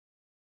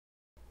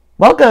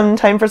Welcome,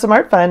 time for some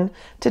art fun.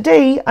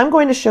 Today, I'm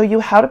going to show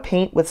you how to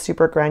paint with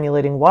super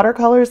granulating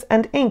watercolors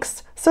and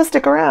inks, so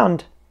stick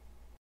around.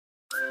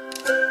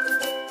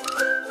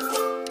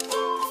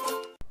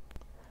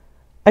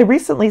 I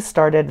recently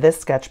started this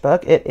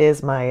sketchbook. It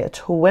is my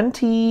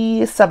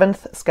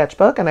 27th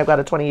sketchbook, and I've got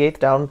a 28th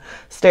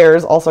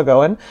downstairs also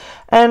going.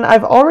 And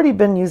I've already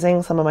been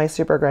using some of my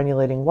super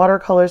granulating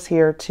watercolors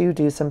here to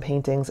do some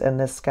paintings in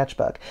this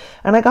sketchbook.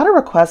 And I got a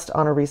request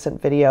on a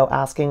recent video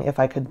asking if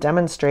I could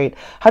demonstrate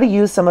how to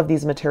use some of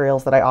these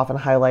materials that I often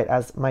highlight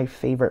as my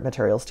favorite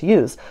materials to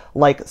use,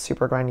 like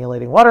super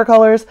granulating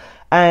watercolors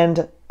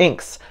and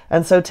inks.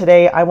 And so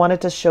today I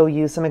wanted to show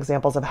you some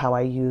examples of how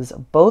I use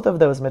both of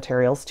those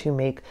materials to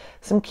make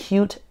some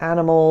cute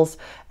animals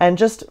and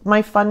just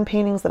my fun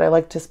paintings that I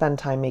like to spend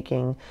time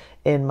making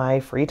in my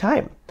free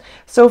time.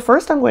 So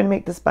first I'm going to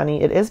make this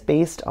bunny. It is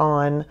based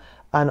on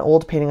an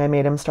old painting I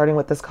made. I'm starting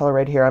with this color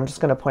right here. I'm just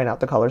going to point out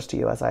the colors to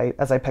you as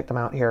I pick them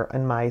out here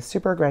in my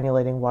super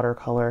granulating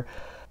watercolor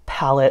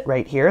palette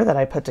right here that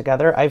I put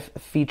together. I've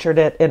featured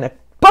it in a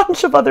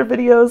bunch of other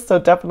videos, so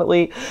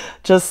definitely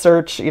just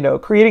search,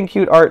 creating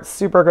cute art,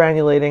 super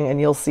granulating, and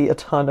you'll see a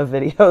ton of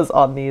videos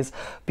on these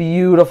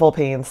beautiful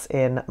paints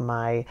in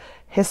my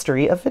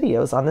history of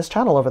videos on this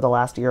channel over the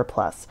last year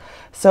plus.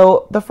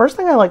 So the first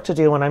thing I like to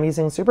do when I'm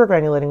using super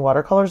granulating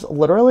watercolors,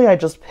 literally I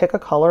just pick a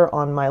color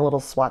on my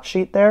little swatch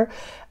sheet there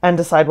and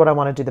decide what I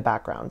want to do the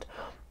background.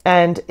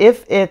 And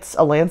if it's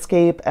a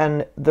landscape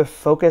and the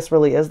focus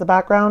really is the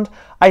background,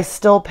 I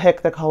still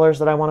pick the colors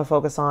that I want to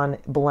focus on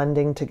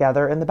blending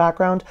together in the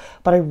background.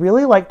 But I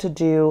really like to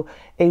do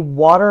a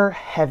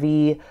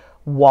water-heavy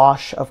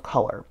wash of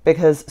color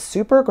because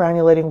super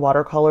granulating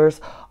watercolors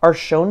are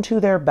shown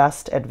to their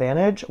best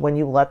advantage when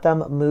you let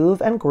them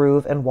move and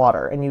groove in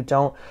water and you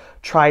don't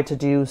try to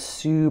do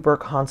super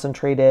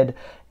concentrated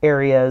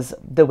areas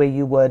the way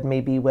you would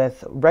maybe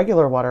with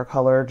regular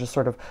watercolor, just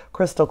sort of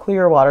crystal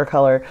clear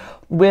watercolor.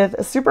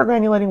 With super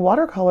granulating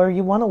watercolor,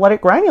 you want to let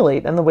it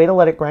granulate, and the way to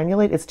let it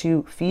granulate is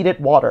to feed it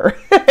water.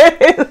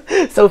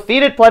 So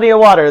feed it plenty of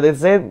water.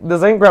 This ain't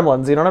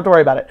Gremlins. You don't have to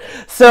worry about it.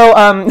 So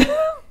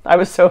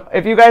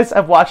if you guys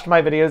have watched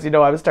my videos, you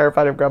know I was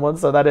terrified of gremlins,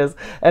 so that is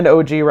an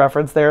OG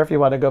reference there if you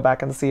want to go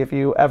back and see if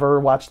you ever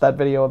watched that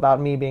video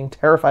about me being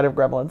terrified of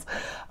gremlins.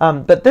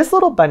 But this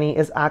little bunny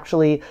is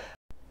actually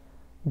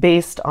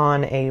based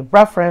on a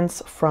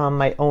reference from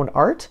my own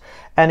art,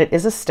 and it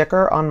is a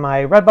sticker on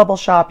my Redbubble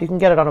shop. You can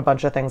get it on a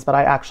bunch of things, but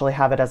I actually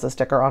have it as a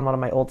sticker on one of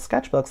my old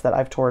sketchbooks that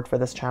I've toured for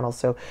this channel.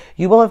 So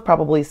you will have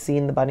probably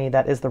seen the bunny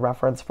that is the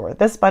reference for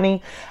this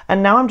bunny.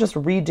 And now I'm just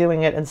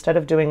redoing it instead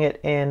of doing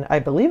it in, I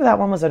believe that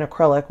one was in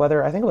acrylic,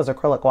 I think it was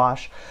acrylic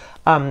wash.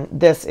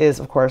 This is,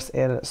 of course,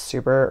 in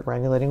super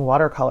granulating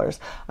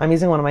watercolors. I'm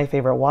using one of my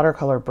favorite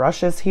watercolor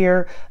brushes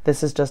here.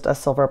 This is just a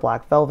silver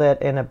black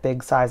velvet in a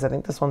big size. I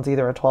think this one's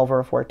either a 12 or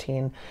a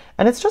 14,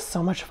 and it's just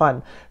so much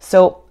fun.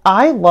 So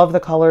I love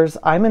the colors.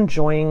 I'm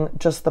enjoying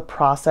just the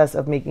process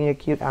of making a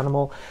cute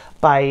animal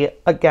by,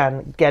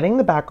 again, getting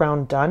the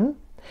background done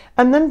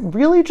and then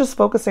really just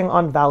focusing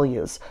on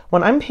values.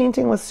 When I'm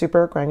painting with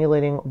super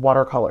granulating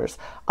watercolors,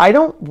 I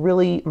don't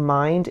really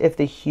mind if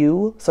the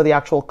hue, so the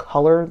actual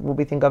color, what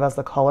we think of as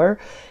the color,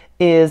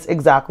 is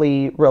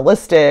exactly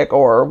realistic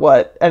or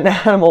what an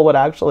animal would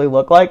actually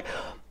look like.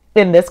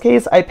 In this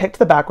case, I picked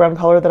the background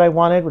color that I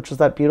wanted, which was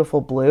that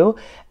beautiful blue,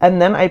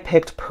 and then I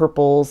picked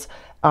purples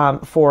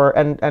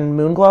and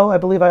moon glow, I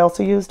believe I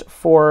also used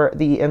for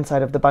the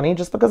inside of the bunny,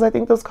 just because I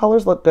think those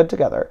colors look good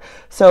together.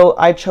 So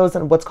I chose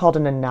what's called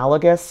an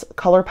analogous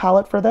color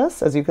palette for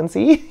this, as you can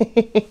see.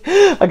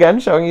 Again,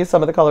 showing you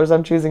some of the colors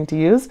I'm choosing to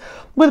use,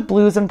 with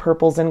blues and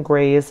purples and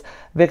grays,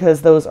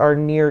 because those are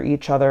near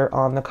each other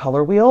on the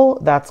color wheel.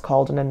 That's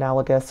called an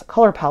analogous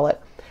color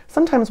palette.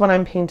 Sometimes when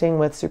I'm painting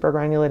with super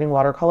granulating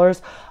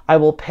watercolors, I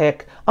will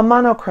pick a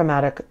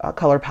monochromatic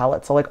color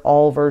palette, so like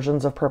all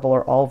versions of purple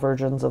or all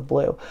versions of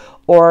blue.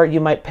 Or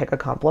you might pick a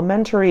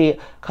complementary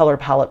color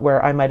palette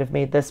where I might have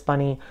made this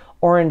bunny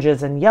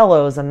oranges and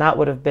yellows, and that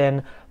would have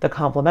been the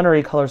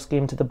complementary color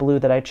scheme to the blue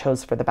that I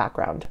chose for the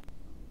background.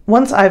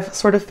 Once I've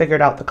sort of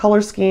figured out the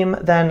color scheme,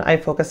 then I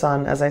focus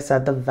on, as I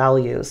said, the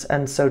values.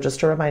 And so just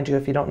to remind you,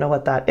 if you don't know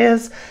what that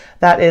is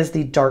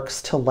the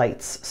darks to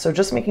lights. So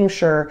just making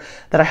sure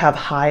that I have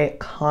high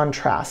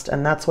contrast.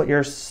 And that's what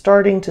you're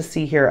starting to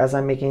see here as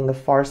I'm making the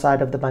far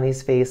side of the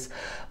bunny's face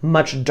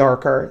much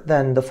darker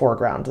than the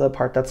foreground, the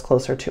part that's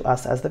closer to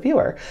us as the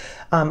viewer.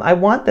 I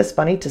want this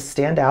bunny to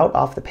stand out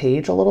off the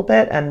page a little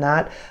bit, and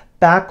that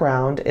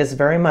background is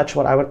very much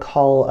what I would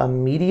call a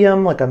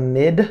medium, like a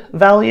mid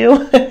value.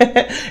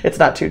 It's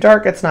not too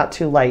dark, it's not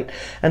too light.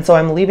 And so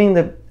I'm leaving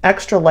the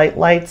extra light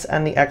lights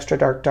and the extra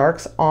dark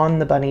darks on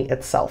the bunny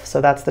itself.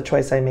 So that's the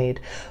choice I made.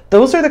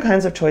 Those are the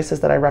kinds of choices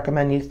that I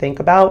recommend you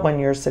think about when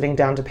you're sitting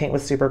down to paint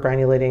with super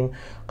granulating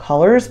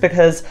colors,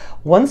 because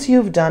once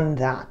you've done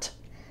that,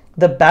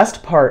 the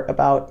best part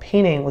about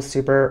painting with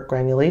super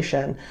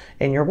granulation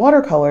in your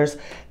watercolors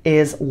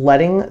is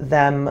letting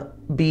them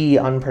be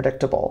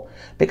unpredictable,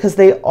 because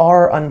they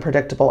are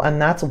unpredictable, and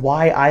that's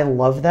why I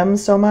love them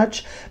so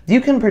much.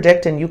 You can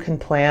predict and you can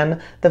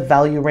plan the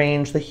value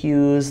range, the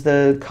hues,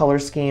 the color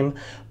scheme,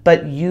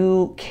 but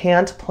you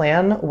can't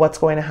plan what's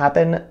going to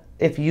happen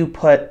if you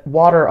put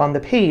water on the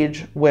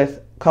page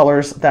with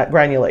colors that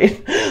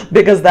granulate,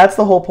 because that's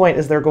the whole point,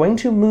 is they're going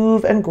to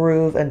move and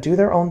groove and do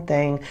their own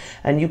thing,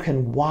 and you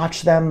can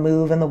watch them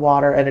move in the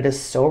water, and it is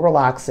so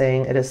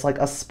relaxing. It is like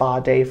a spa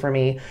day for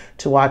me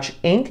to watch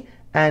ink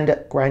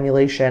and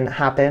granulation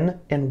happen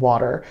in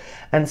water.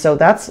 And so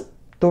that's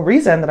the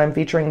reason that I'm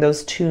featuring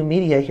those two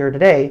media here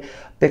today,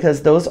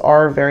 because those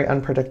are very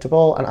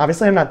unpredictable. And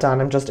obviously I'm not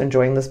done. I'm just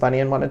enjoying this bunny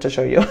and wanted to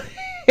show you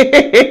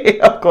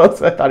up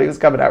close. I thought he was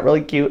coming out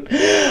really cute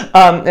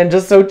and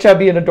just so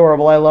chubby and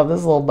adorable. I love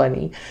this little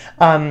bunny.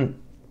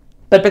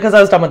 But because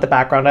I was done with the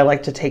background, I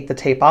like to take the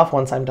tape off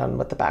once I'm done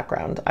with the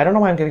background. I don't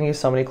know why I'm giving you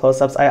so many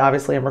close-ups. I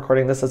obviously am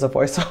recording this as a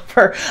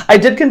voiceover. I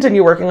did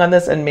continue working on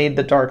this and made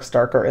the darks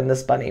darker in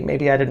this bunny.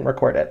 Maybe I didn't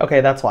record it.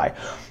 Okay, that's why.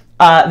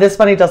 This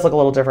bunny does look a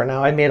little different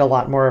now. I made a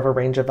lot more of a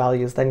range of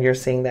values than you're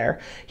seeing there.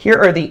 Here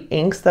are the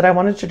inks that I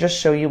wanted to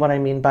just show you what I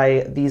mean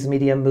by these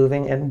media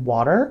moving in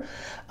water.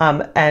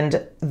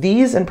 And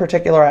these in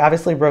particular, I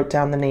obviously wrote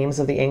down the names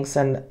of the inks,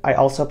 and I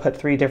also put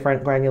 3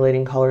 different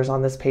granulating colors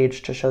on this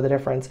page to show the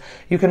difference.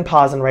 You can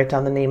pause and write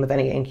down the name of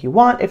any ink you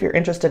want if you're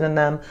interested in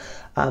them.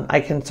 I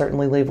can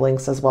certainly leave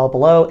links as well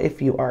below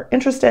if you are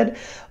interested,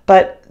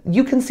 but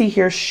you can see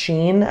here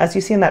sheen. As you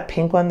see in that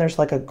pink one, there's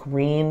like a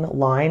green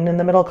line in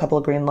the middle, a couple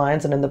of green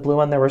lines, and in the blue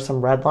one, there were some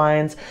red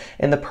lines.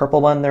 In the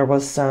purple one, there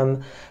was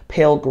some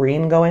pale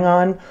green going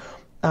on.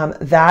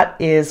 That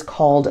is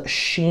called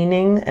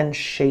sheening and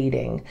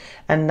shading,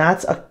 and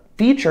that's a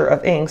feature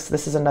of inks.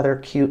 This is another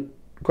cute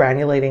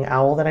granulating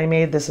owl that I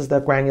made. This is the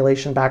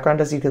granulation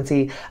background, as you can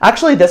see.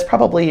 Actually, this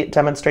probably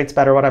demonstrates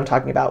better what I'm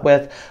talking about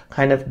with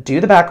kind of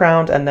do the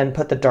background and then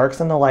put the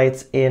darks and the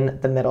lights in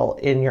the middle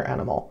in your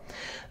animal.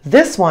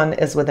 This one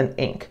is with an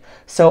ink.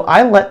 So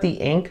I let the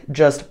ink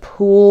just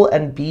pool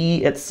and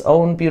be its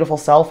own beautiful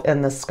self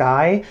in the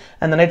sky.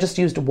 And then I just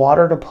used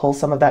water to pull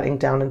some of that ink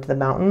down into the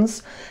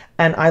mountains.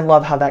 And I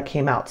love how that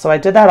came out. So I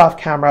did that off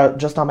camera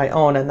just on my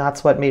own, and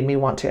that's what made me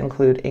want to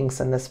include inks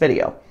in this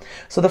video.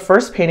 So the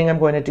first painting I'm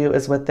going to do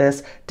is with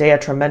this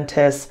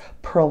Diatramentis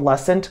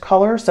pearlescent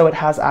color. So it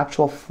has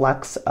actual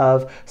flecks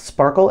of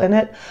sparkle in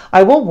it.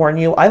 I will warn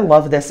you, I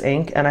love this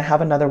ink, and I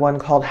have another one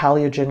called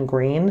Halogen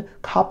Green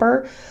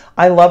Copper.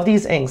 I love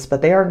these inks,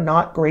 but they are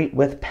not great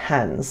with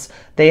pens.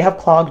 They have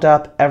clogged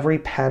up every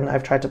pen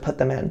I've tried to put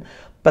them in.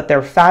 But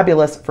they're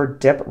fabulous for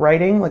dip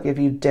writing, like if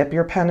you dip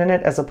your pen in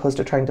it as opposed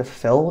to trying to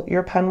fill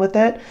your pen with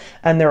it.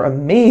 And they're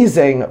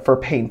amazing for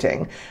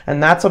painting.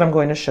 And that's what I'm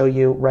going to show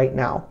you right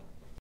now.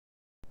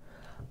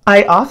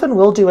 I often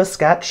will do a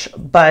sketch,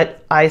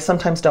 but I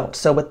sometimes don't.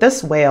 So with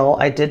this whale,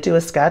 I did do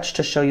a sketch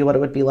to show you what it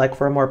would be like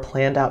for a more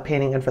planned out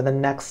painting, and for the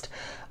next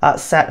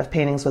set of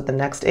paintings with the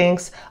next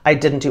inks, I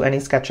didn't do any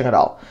sketching at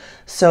all.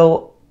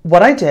 So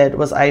what I did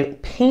was I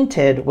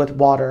painted with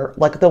water,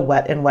 like the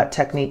wet and wet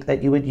technique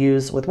that you would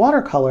use with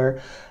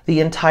watercolor,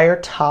 the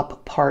entire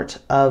top part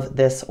of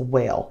this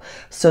whale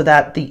so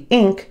that the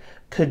ink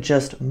could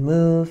just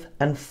move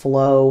and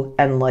flow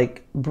and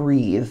like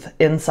breathe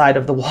inside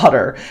of the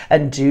water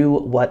and do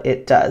what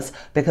it does.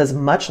 Because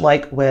much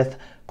like with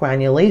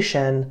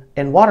granulation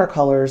in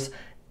watercolors,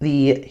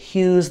 the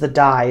hues, the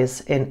dyes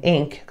in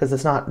ink,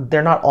 because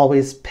they're not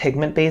always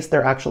pigment based,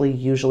 they're actually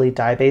usually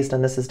dye based,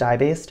 and this is dye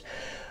based.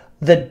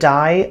 The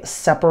dye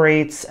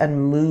separates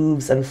and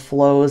moves and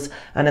flows,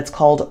 and it's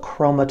called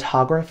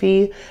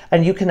chromatography.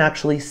 And you can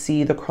actually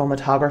see the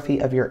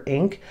chromatography of your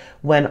ink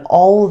when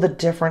all the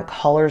different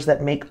colors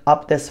that make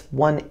up this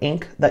one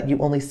ink that you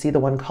only see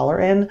the one color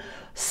in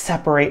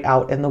separate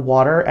out in the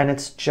water, and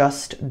it's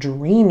just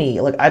dreamy.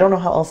 Like, I don't know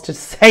how else to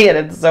say it.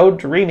 It's so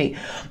dreamy.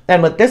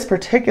 And with this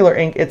particular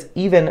ink, it's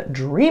even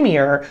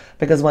dreamier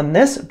because when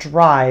this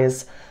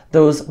dries,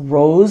 those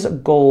rose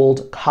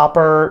gold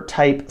copper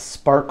type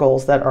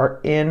sparkles that are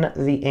in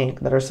the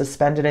ink, that are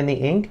suspended in the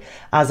ink,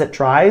 as it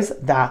dries,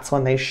 that's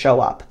when they show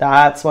up.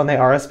 That's when they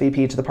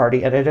RSVP to the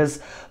party, and it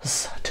is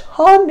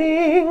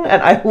stunning,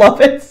 and I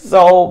love it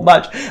so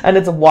much, and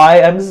it's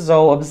why I'm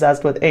so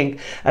obsessed with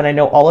ink. And I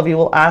know all of you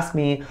will ask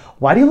me,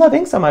 why do you love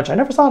ink so much? I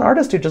never saw an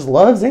artist who just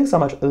loves ink so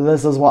much.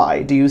 This is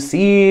why. Do you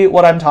see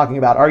what I'm talking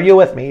about? Are you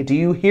with me? Do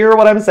you hear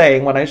what I'm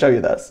saying when I show you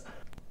this?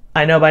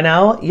 I know by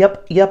now,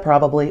 yep, you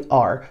probably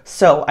are.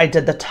 So I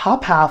did the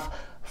top half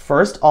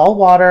first, all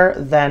water,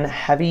 then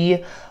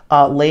heavy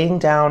laying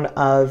down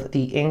of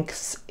the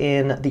inks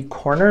in the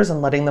corners and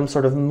letting them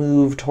sort of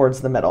move towards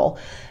the middle.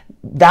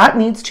 That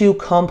needs to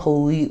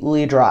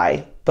completely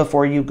dry.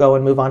 before you go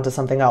and move on to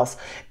something else.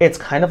 It's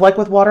kind of like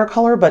with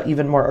watercolor, but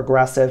even more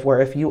aggressive,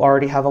 where if you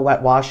already have a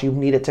wet wash, you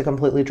need it to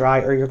completely dry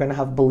or you're going to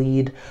have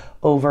bleed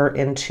over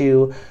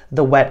into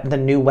the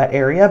new wet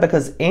area,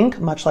 because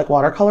ink, much like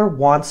watercolor,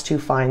 wants to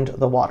find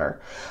the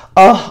water.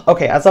 Oh,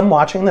 okay. As I'm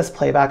watching this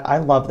playback, I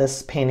love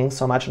this painting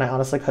so much, and I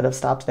honestly could have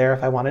stopped there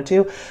if I wanted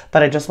to,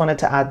 but I just wanted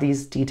to add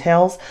these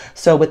details.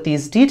 So with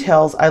these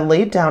details, I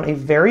laid down a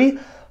very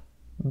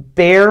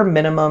bare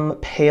minimum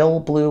pale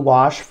blue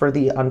wash for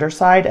the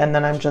underside, and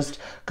then I'm just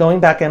going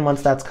back in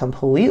once that's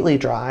completely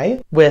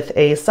dry with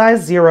a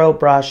size 0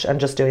 brush and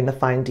just doing the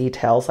fine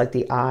details like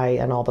the eye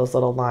and all those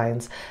little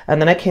lines.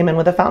 And then I came in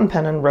with a fountain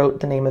pen and wrote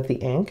the name of the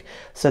ink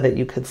so that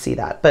you could see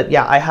that. But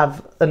yeah, I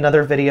have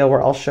another video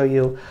where I'll show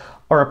you,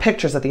 or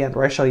pictures at the end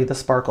where I show you the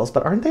sparkles,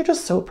 but aren't they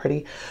just so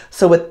pretty?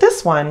 So with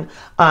this one,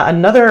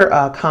 another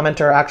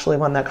commenter, actually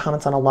one that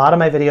comments on a lot of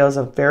my videos,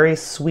 a very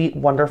sweet,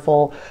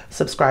 wonderful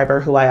subscriber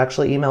who I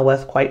actually email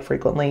with quite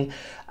frequently,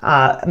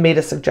 made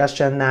a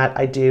suggestion that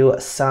I do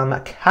some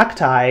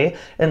cacti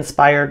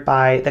inspired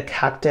by the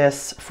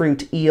cactus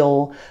fruit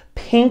eel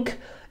pink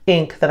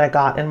ink that I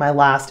got in my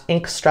last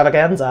ink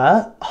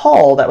extravaganza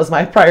haul. That was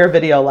my prior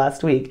video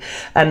last week.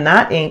 And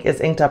that ink is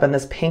inked up in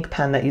this pink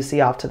pen that you see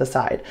off to the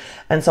side.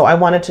 And so I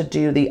wanted to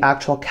do the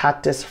actual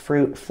cactus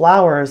fruit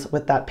flowers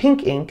with that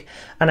pink ink.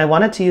 And I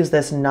wanted to use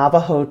this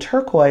Navajo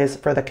turquoise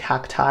for the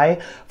cacti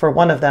for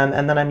one of them.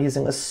 And then I'm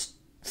using a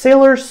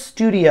Sailor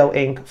Studio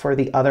ink for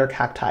the other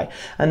cacti.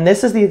 And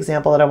this is the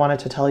example that I wanted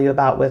to tell you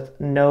about with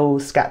no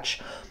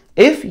sketch.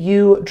 If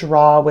you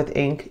draw with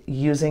ink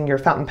using your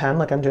fountain pen,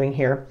 like I'm doing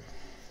here,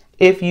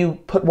 if you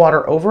put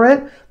water over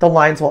it, the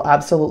lines will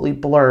absolutely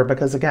blur,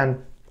 because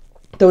again,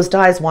 those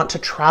dyes want to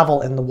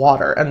travel in the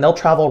water and they'll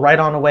travel right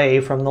on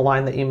away from the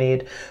line that you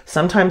made.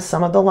 Sometimes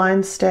some of the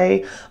lines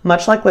stay,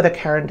 much like with a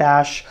Caran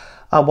d'Ache,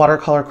 a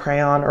watercolor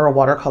crayon, or a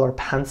watercolor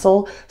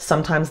pencil.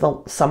 Sometimes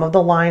some of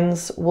the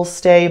lines will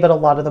stay, but a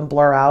lot of them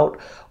blur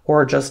out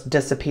or just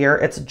disappear.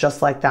 It's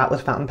just like that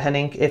with fountain pen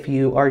ink if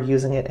you are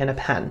using it in a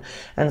pen.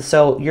 And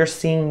so you're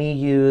seeing me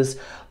use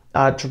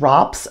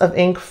drops of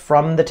ink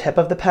from the tip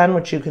of the pen,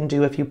 which you can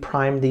do if you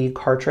prime the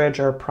cartridge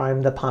or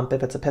prime the pump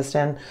if it's a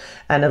piston,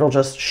 and it'll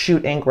just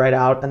shoot ink right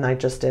out. And I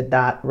just did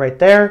that right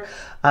there.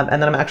 And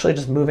then I'm actually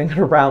just moving it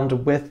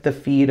around with the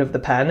feed of the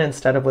pen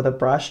instead of with a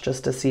brush,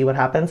 just to see what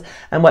happens.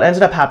 And what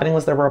ended up happening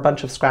was there were a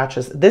bunch of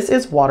scratches. This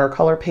is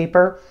watercolor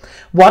paper.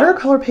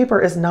 Watercolor paper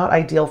is not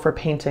ideal for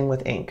painting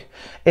with ink.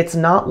 It's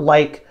not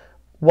like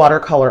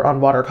watercolor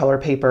on watercolor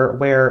paper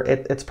where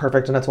it's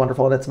perfect and it's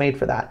wonderful and it's made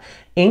for that.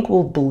 Ink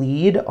will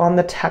bleed on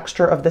the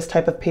texture of this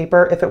type of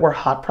paper. If it were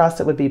hot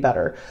pressed, it would be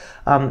better.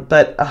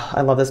 But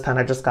I love this pen.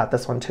 I just got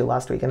this one too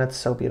last week and it's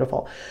so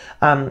beautiful.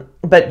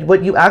 But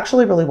what you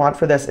actually really want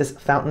for this is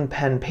fountain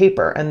pen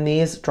paper, and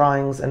these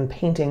drawings and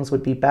paintings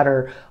would be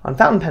better on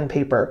fountain pen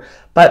paper.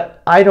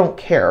 But I don't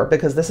care,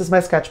 because this is my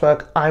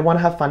sketchbook. I want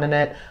to have fun in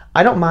it.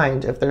 I don't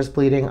mind if there's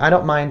bleeding. I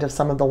don't mind if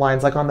some of the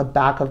lines, like on the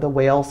back of the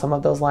whale, some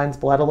of those lines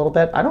bled a little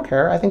bit. I don't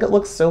care. I think it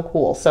looks so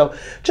cool. So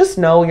just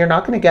know you're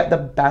not going to get the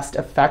best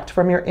effect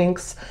from your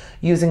inks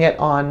using it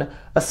on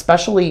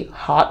especially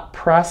cold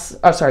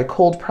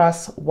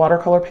press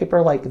watercolor paper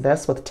like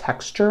this with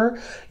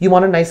texture. You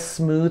want a nice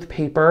smooth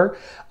paper.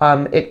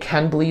 It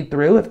can bleed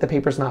through if the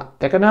paper's not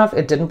thick enough.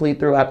 It didn't bleed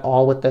through at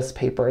all with this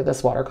paper,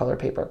 this watercolor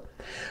paper.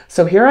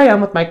 So here I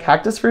am with my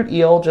cactus fruit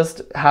eel,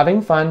 just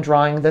having fun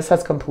drawing. This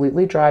has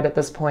completely dried at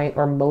this point,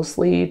 or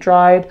mostly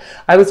dried.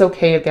 I was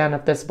okay again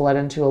if this bled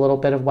into a little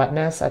bit of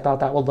wetness. I thought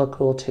that would look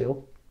cool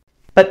too.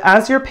 But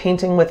as you're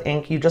painting with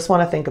ink, you just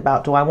want to think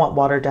about, do I want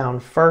water down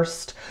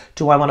first?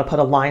 Do I want to put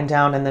a line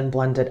down and then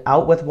blend it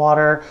out with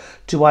water?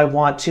 Do I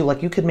want to,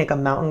 like, you could make a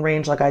mountain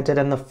range like I did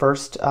in the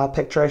first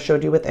picture I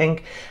showed you with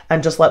ink,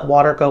 and just let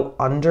water go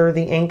under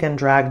the ink and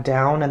drag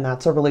down, and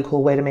that's a really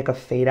cool way to make a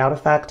fade out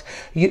effect.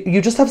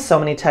 You just have so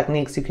many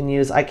techniques you can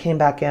use. I came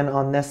back in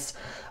on this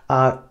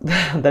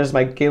there's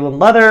my Galen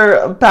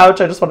leather pouch.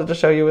 I just wanted to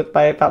show you with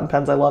my fountain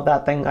pens. I love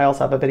that thing. I also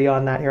have a video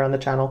on that here on the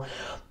channel.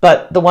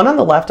 But the one on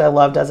the left I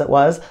loved as it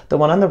was. The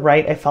one on the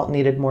right I felt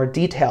needed more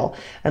detail.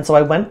 And so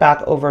I went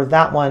back over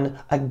that one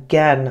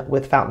again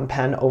with fountain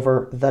pen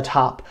over the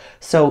top.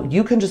 So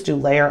you can just do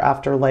layer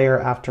after layer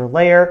after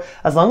layer,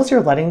 as long as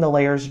you're letting the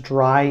layers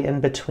dry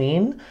in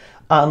between.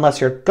 Unless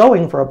you're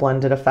going for a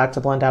blended effect,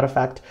 a blend out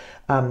effect.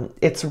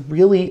 It's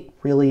really,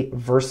 really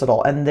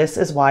versatile. And this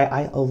is why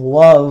I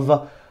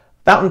love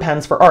fountain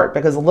pens for art,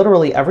 because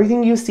literally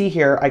everything you see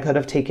here, I could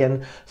have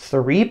taken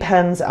 3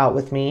 pens out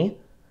with me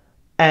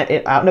and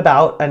out and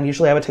about, and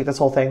usually I would take this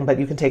whole thing, but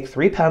you can take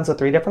 3 pens with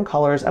 3 different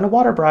colors and a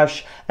water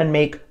brush and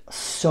make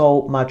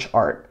so much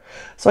art.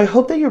 So I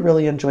hope that you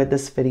really enjoyed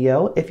this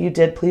video. If you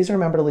did, please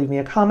remember to leave me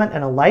a comment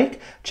and a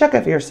like. Check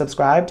if you're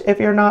subscribed.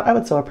 If you're not, I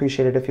would so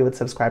appreciate it if you would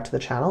subscribe to the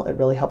channel. It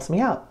really helps me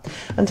out.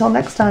 Until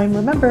next time,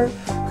 remember,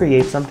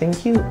 create something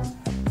cute.